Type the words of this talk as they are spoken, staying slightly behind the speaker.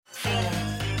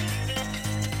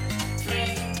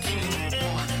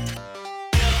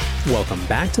Welcome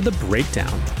back to The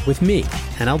Breakdown with me,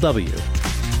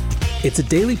 NLW. It's a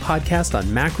daily podcast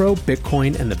on macro,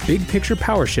 Bitcoin, and the big picture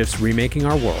power shifts remaking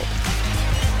our world.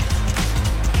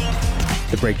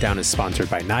 The Breakdown is sponsored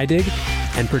by NYDIG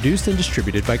and produced and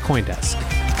distributed by CoinDesk.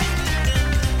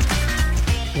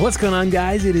 What's going on,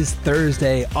 guys? It is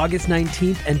Thursday, August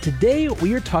 19th, and today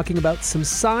we are talking about some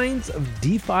signs of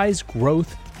DeFi's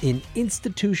growth in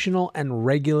institutional and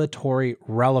regulatory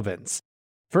relevance.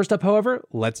 First up, however,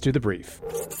 let's do the brief.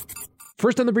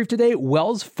 First on the brief today,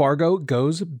 Wells Fargo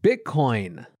goes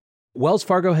Bitcoin. Wells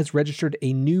Fargo has registered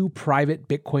a new private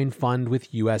Bitcoin fund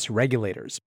with U.S.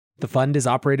 regulators. The fund is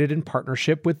operated in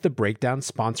partnership with the Breakdown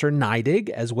sponsor NYDIG,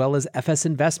 as well as FS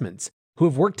Investments, who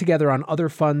have worked together on other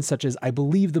funds such as, I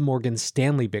believe, the Morgan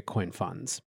Stanley Bitcoin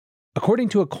funds. According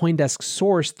to a CoinDesk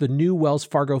source, the new Wells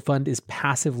Fargo fund is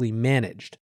passively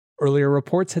managed. Earlier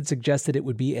reports had suggested it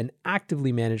would be an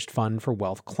actively managed fund for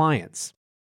wealth clients.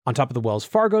 On top of the Wells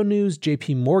Fargo news,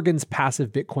 JP Morgan's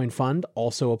passive Bitcoin fund,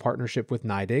 also a partnership with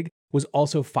NYDIG, was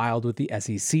also filed with the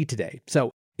SEC today. So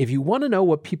if you want to know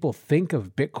what people think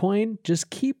of Bitcoin,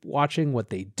 just keep watching what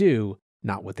they do,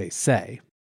 not what they say.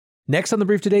 Next on the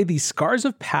brief today, the scars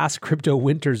of past crypto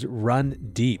winters run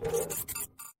deep.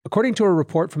 According to a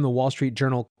report from the Wall Street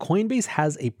Journal, Coinbase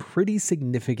has a pretty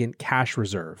significant cash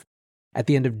reserve. At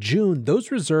the end of June,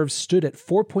 those reserves stood at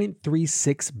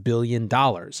 $4.36 billion.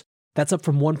 That's up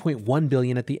from $1.1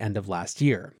 billion at the end of last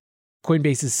year.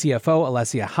 Coinbase's CFO,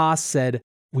 Alessia Haas, said,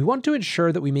 "We want to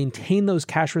ensure that we maintain those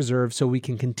cash reserves so we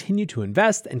can continue to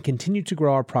invest and continue to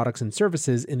grow our products and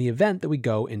services in the event that we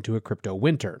go into a crypto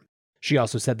winter." She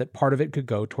also said that part of it could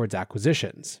go towards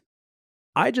acquisitions.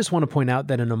 I just want to point out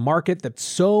that in a market that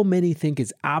so many think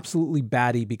is absolutely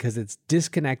batty because it's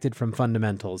disconnected from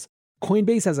fundamentals,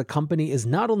 Coinbase as a company is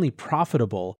not only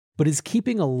profitable, but is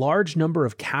keeping a large number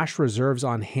of cash reserves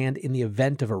on hand in the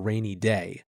event of a rainy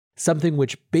day, something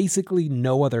which basically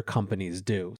no other companies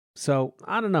do. So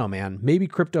I don't know, man, maybe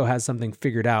crypto has something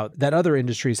figured out that other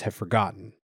industries have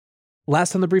forgotten.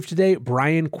 Last on the brief today,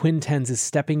 Brian Quintenz is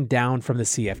stepping down from the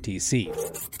CFTC.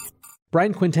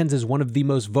 Brian Quintenz is one of the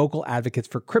most vocal advocates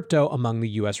for crypto among the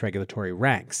U.S. regulatory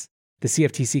ranks. The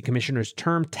CFTC commissioner's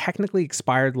term technically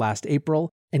expired last April,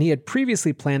 and he had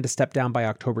previously planned to step down by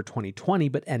October 2020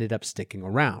 but ended up sticking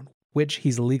around, which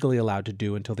he's legally allowed to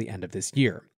do until the end of this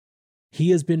year.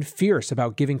 He has been fierce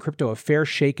about giving crypto a fair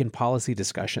shake in policy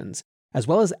discussions, as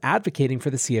well as advocating for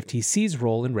the CFTC's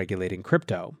role in regulating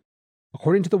crypto.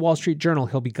 According to the Wall Street Journal,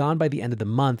 he'll be gone by the end of the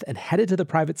month and headed to the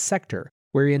private sector,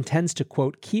 where he intends to,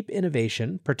 quote, keep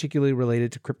innovation, particularly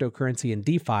related to cryptocurrency and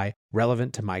DeFi,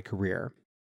 relevant to my career.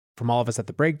 From all of us at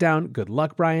The Breakdown, good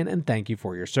luck, Brian, and thank you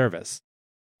for your service.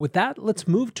 With that, let's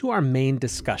move to our main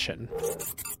discussion.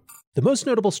 The most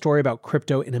notable story about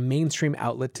crypto in a mainstream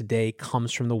outlet today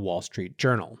comes from the Wall Street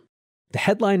Journal. The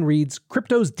headline reads,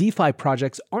 "Crypto's DeFi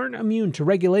projects aren't immune to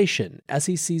regulation,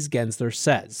 SEC's Gensler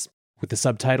says." With the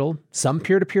subtitle, "Some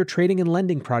peer-to-peer trading and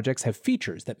lending projects have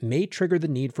features that may trigger the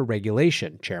need for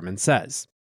regulation," Chairman says.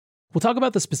 We'll talk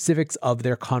about the specifics of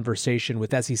their conversation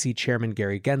with SEC Chairman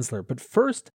Gary Gensler, but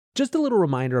first, just a little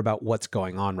reminder about what's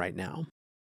going on right now.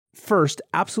 First,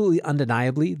 absolutely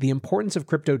undeniably, the importance of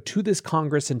crypto to this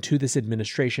Congress and to this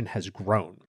administration has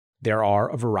grown. There are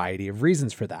a variety of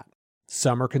reasons for that.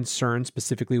 Some are concerned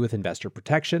specifically with investor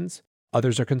protections.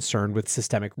 Others are concerned with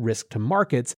systemic risk to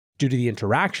markets due to the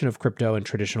interaction of crypto and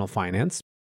traditional finance.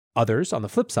 Others, on the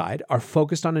flip side, are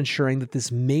focused on ensuring that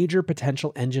this major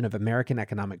potential engine of American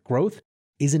economic growth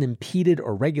isn't impeded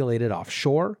or regulated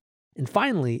offshore. And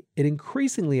finally, it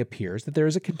increasingly appears that there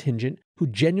is a contingent who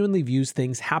genuinely views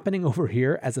things happening over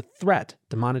here as a threat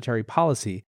to monetary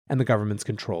policy and the government's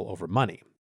control over money.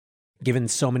 Given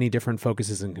so many different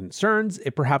focuses and concerns,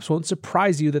 it perhaps won't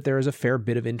surprise you that there is a fair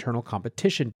bit of internal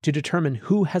competition to determine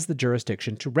who has the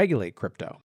jurisdiction to regulate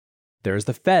crypto. There is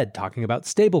the Fed talking about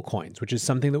stablecoins, which is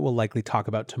something that we'll likely talk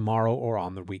about tomorrow or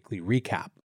on the weekly recap.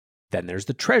 Then there's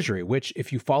the Treasury, which,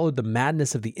 if you followed the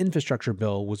madness of the infrastructure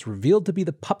bill, was revealed to be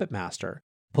the puppet master,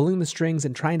 pulling the strings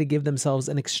and trying to give themselves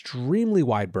an extremely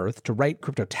wide berth to write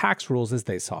crypto tax rules as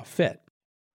they saw fit.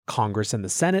 Congress and the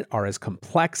Senate are as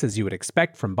complex as you would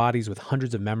expect from bodies with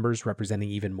hundreds of members representing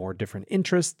even more different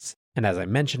interests. And as I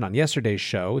mentioned on yesterday's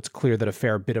show, it's clear that a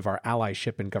fair bit of our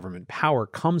allyship and government power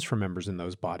comes from members in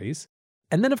those bodies.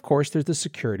 And then, of course, there's the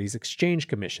Securities Exchange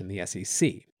Commission, the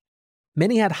SEC.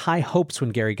 Many had high hopes when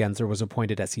Gary Gensler was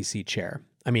appointed SEC chair.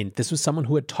 I mean, this was someone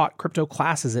who had taught crypto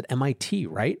classes at MIT,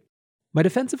 right? My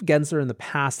defense of Gensler in the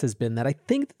past has been that I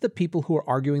think that the people who are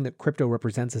arguing that crypto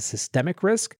represents a systemic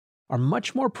risk are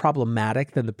much more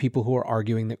problematic than the people who are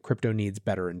arguing that crypto needs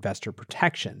better investor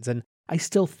protections, and I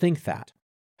still think that.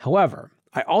 However,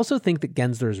 I also think that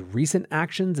Gensler's recent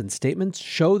actions and statements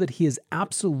show that he is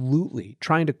absolutely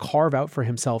trying to carve out for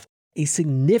himself a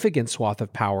significant swath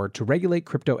of power to regulate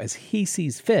crypto as he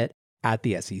sees fit at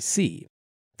the SEC.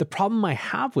 The problem I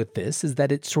have with this is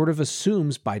that it sort of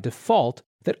assumes by default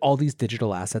that all these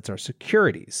digital assets are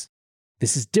securities.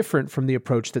 This is different from the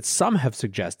approach that some have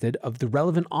suggested of the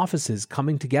relevant offices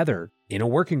coming together in a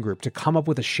working group to come up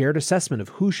with a shared assessment of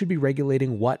who should be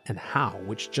regulating what and how,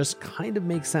 which just kind of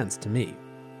makes sense to me.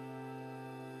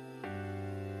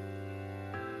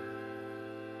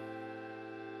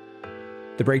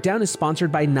 The Breakdown is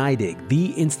sponsored by NYDIG,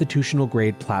 the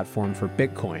institutional-grade platform for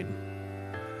Bitcoin.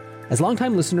 As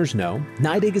longtime listeners know,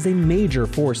 NYDIG is a major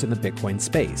force in the Bitcoin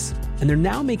space, and they're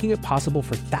now making it possible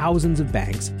for thousands of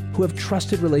banks who have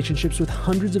trusted relationships with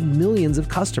hundreds of millions of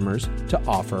customers to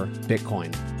offer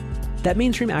Bitcoin. That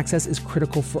mainstream access is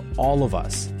critical for all of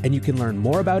us, and you can learn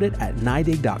more about it at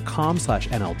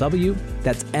nydig.com/NLW.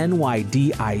 That's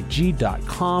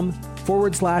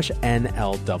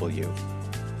nydig.com/NLW.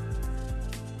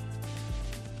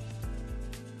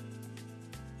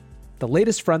 The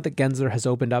latest front that Gensler has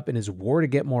opened up in his war to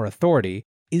get more authority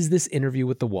is this interview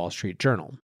with the Wall Street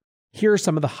Journal. Here are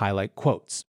some of the highlight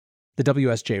quotes. The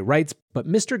WSJ writes, but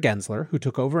Mr. Gensler, who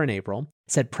took over in April,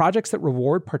 said projects that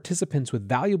reward participants with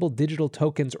valuable digital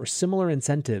tokens or similar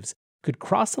incentives could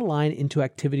cross a line into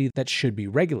activity that should be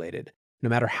regulated, no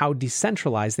matter how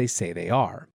decentralized they say they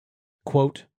are.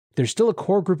 Quote, there's still a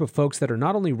core group of folks that are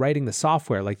not only writing the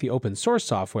software like the open source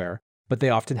software, but they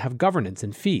often have governance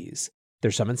and fees.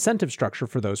 There's some incentive structure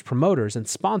for those promoters and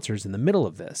sponsors in the middle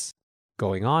of this.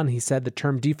 Going on, he said the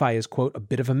term DeFi is, quote, a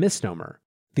bit of a misnomer.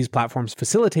 These platforms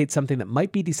facilitate something that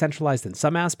might be decentralized in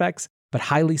some aspects, but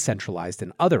highly centralized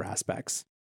in other aspects.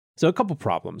 So a couple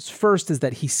problems. First is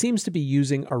that he seems to be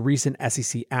using a recent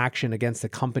SEC action against a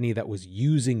company that was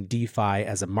using DeFi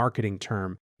as a marketing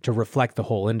term to reflect the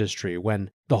whole industry, when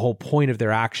the whole point of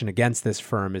their action against this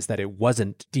firm is that it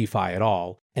wasn't DeFi at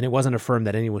all, and it wasn't a firm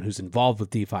that anyone who's involved with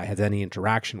DeFi has any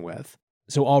interaction with.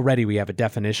 So already we have a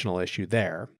definitional issue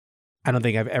there. I don't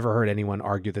think I've ever heard anyone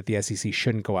argue that the SEC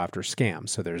shouldn't go after scams,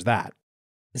 so there's that.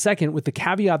 Second, with the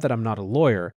caveat that I'm not a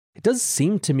lawyer, it does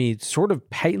seem to me sort of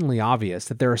patently obvious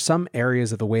that there are some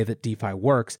areas of the way that DeFi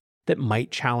works that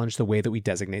might challenge the way that we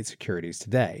designate securities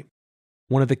today.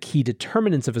 One of the key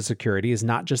determinants of a security is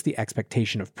not just the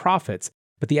expectation of profits,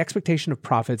 but the expectation of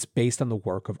profits based on the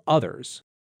work of others.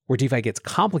 Where DeFi gets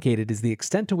complicated is the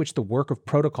extent to which the work of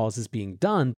protocols is being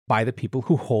done by the people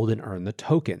who hold and earn the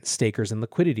token, stakers and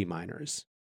liquidity miners.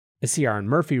 As C. Aaron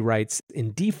Murphy writes,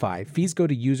 in DeFi, fees go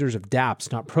to users of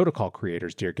dApps, not protocol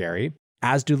creators, dear Gary,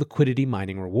 as do liquidity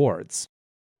mining rewards.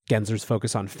 Gensler's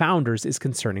focus on founders is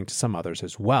concerning to some others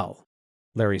as well.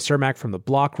 Larry Cermak from The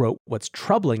Block wrote, what's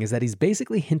troubling is that he's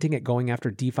basically hinting at going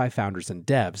after DeFi founders and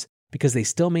devs because they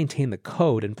still maintain the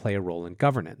code and play a role in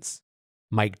governance.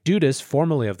 Mike Dudas,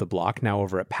 formerly of The Block, now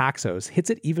over at Paxos, hits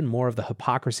at even more of the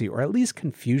hypocrisy or at least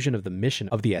confusion of the mission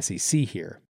of the SEC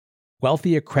here.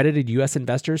 Wealthy, accredited US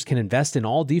investors can invest in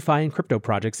all DeFi and crypto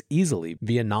projects easily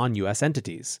via non-US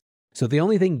entities. So the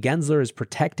only thing Gensler is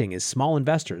protecting is small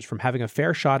investors from having a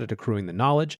fair shot at accruing the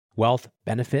knowledge, wealth,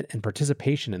 benefit, and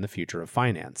participation in the future of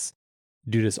finance.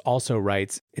 Dudas also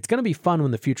writes, it's going to be fun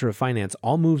when the future of finance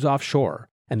all moves offshore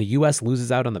and the US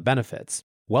loses out on the benefits.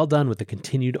 Well done with the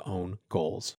continued own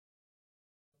goals.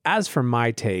 As for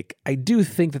my take, I do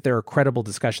think that there are credible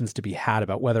discussions to be had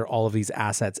about whether all of these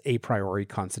assets a priori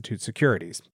constitute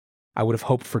securities. I would have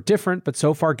hoped for different, but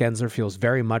so far Gensler feels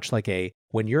very much like a,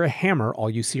 when you're a hammer, all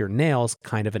you see are nails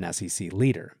kind of an SEC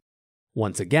leader.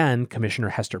 Once again, Commissioner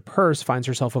Hester Peirce finds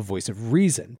herself a voice of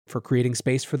reason for creating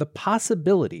space for the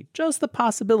possibility, just the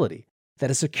possibility,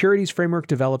 that a securities framework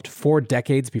developed 4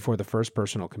 decades before the first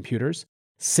personal computers,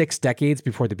 6 decades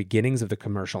before the beginnings of the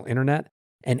commercial internet,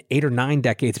 and 8 or 9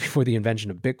 decades before the invention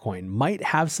of Bitcoin might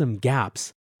have some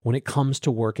gaps when it comes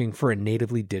to working for a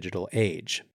natively digital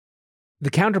age. The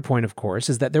counterpoint, of course,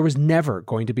 is that there was never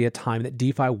going to be a time that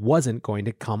DeFi wasn't going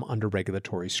to come under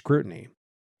regulatory scrutiny.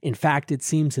 In fact, it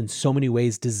seems in so many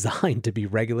ways designed to be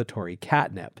regulatory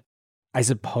catnip. I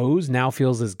suppose now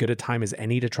feels as good a time as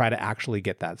any to try to actually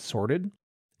get that sorted.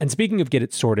 And speaking of get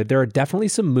it sorted, there are definitely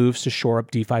some moves to shore up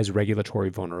DeFi's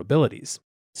regulatory vulnerabilities.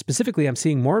 Specifically, I'm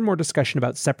seeing more and more discussion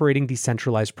about separating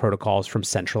decentralized protocols from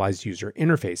centralized user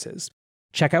interfaces.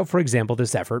 Check out, for example,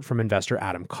 this effort from investor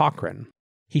Adam Cochran.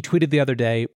 He tweeted the other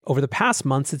day, over the past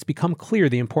months, it's become clear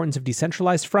the importance of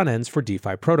decentralized front ends for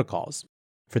DeFi protocols.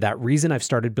 For that reason, I've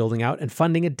started building out and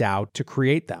funding a DAO to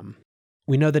create them.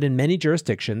 We know that in many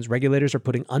jurisdictions, regulators are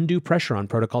putting undue pressure on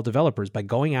protocol developers by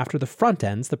going after the front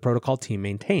ends the protocol team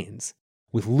maintains.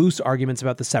 with loose arguments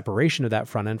about the separation of that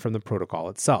front end from the protocol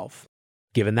itself.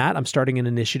 Given that, I'm starting an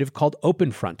initiative called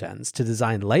Open Frontends to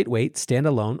design lightweight,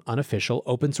 standalone, unofficial,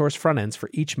 open source front ends for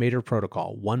each major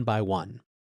protocol, one by one.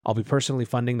 I'll be personally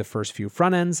funding the first few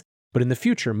front ends, but in the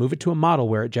future, move it to a model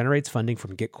where it generates funding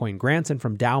from Gitcoin grants and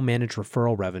from DAO-managed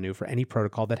referral revenue for any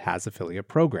protocol that has affiliate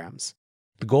programs.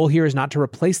 The goal here is not to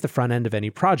replace the front end of any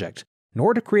project,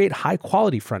 nor to create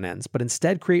high-quality front ends, but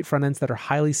instead create front ends that are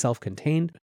highly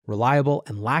self-contained, reliable,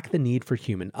 and lack the need for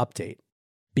human update.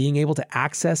 Being able to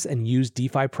access and use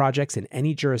DeFi projects in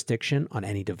any jurisdiction, on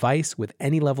any device, with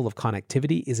any level of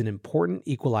connectivity is an important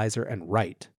equalizer and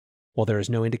right. While there is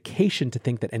no indication to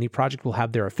think that any project will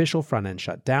have their official front end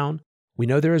shut down, we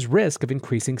know there is risk of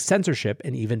increasing censorship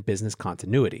and even business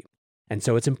continuity. And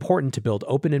so it's important to build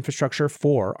open infrastructure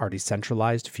for our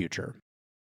decentralized future.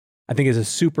 I think it's a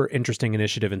super interesting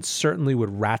initiative and certainly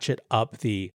would ratchet up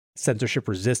the censorship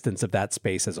resistance of that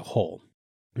space as a whole.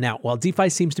 Now, while DeFi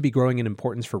seems to be growing in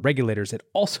importance for regulators, it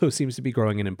also seems to be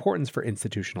growing in importance for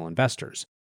institutional investors.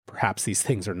 Perhaps these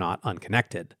things are not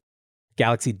unconnected.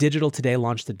 Galaxy Digital today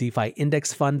launched the DeFi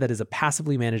Index Fund that is a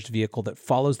passively managed vehicle that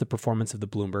follows the performance of the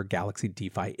Bloomberg Galaxy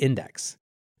DeFi Index.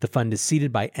 The fund is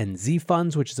seeded by NZ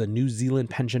Funds, which is a New Zealand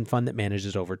pension fund that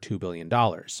manages over $2 billion.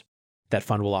 That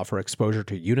fund will offer exposure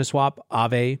to Uniswap,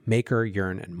 Aave, Maker,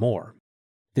 Yearn, and more.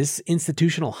 This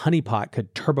institutional honeypot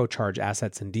could turbocharge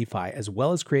assets in DeFi as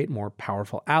well as create more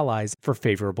powerful allies for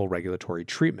favorable regulatory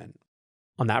treatment.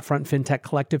 On that front, FinTech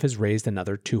Collective has raised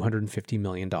another $250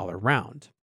 million round.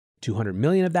 $200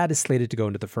 million of that is slated to go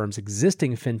into the firm's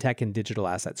existing fintech and digital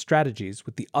asset strategies,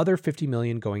 with the other $50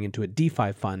 million going into a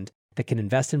DeFi fund that can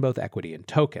invest in both equity and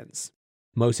tokens.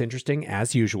 Most interesting,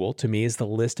 as usual, to me is the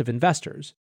list of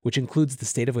investors, which includes the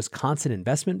State of Wisconsin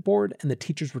Investment Board and the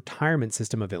Teachers' Retirement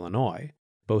System of Illinois,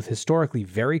 both historically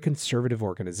very conservative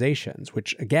organizations,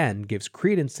 which again gives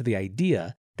credence to the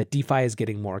idea that DeFi is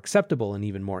getting more acceptable and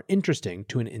even more interesting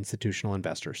to an institutional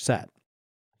investor set.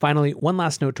 Finally, one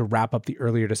last note to wrap up the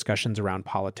earlier discussions around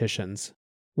politicians.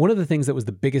 One of the things that was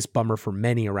the biggest bummer for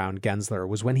many around Gensler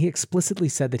was when he explicitly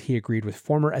said that he agreed with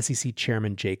former SEC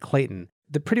Chairman Jay Clayton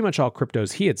that pretty much all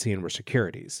cryptos he had seen were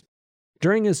securities.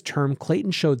 During his term,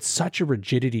 Clayton showed such a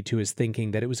rigidity to his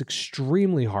thinking that it was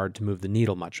extremely hard to move the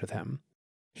needle much with him.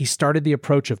 He started the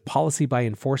approach of policy by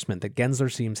enforcement that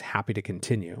Gensler seems happy to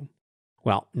continue.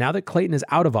 Well, now that Clayton is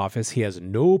out of office, he has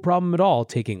no problem at all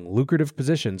taking lucrative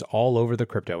positions all over the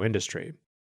crypto industry.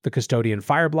 The custodian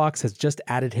Fireblocks has just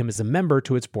added him as a member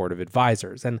to its board of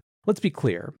advisors. And let's be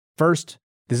clear. First,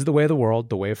 this is the way of the world,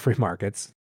 the way of free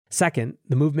markets. Second,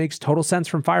 the move makes total sense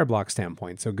from Fireblock's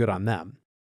standpoint, so good on them.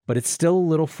 But it's still a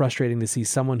little frustrating to see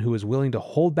someone who is willing to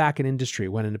hold back an industry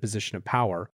when in a position of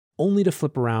power, only to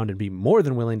flip around and be more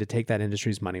than willing to take that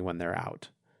industry's money when they're out.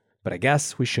 But I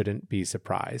guess we shouldn't be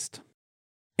surprised.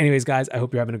 Anyways, guys, I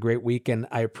hope you're having a great week, and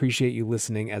I appreciate you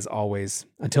listening as always.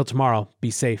 Until tomorrow,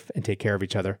 be safe and take care of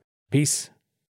each other. Peace.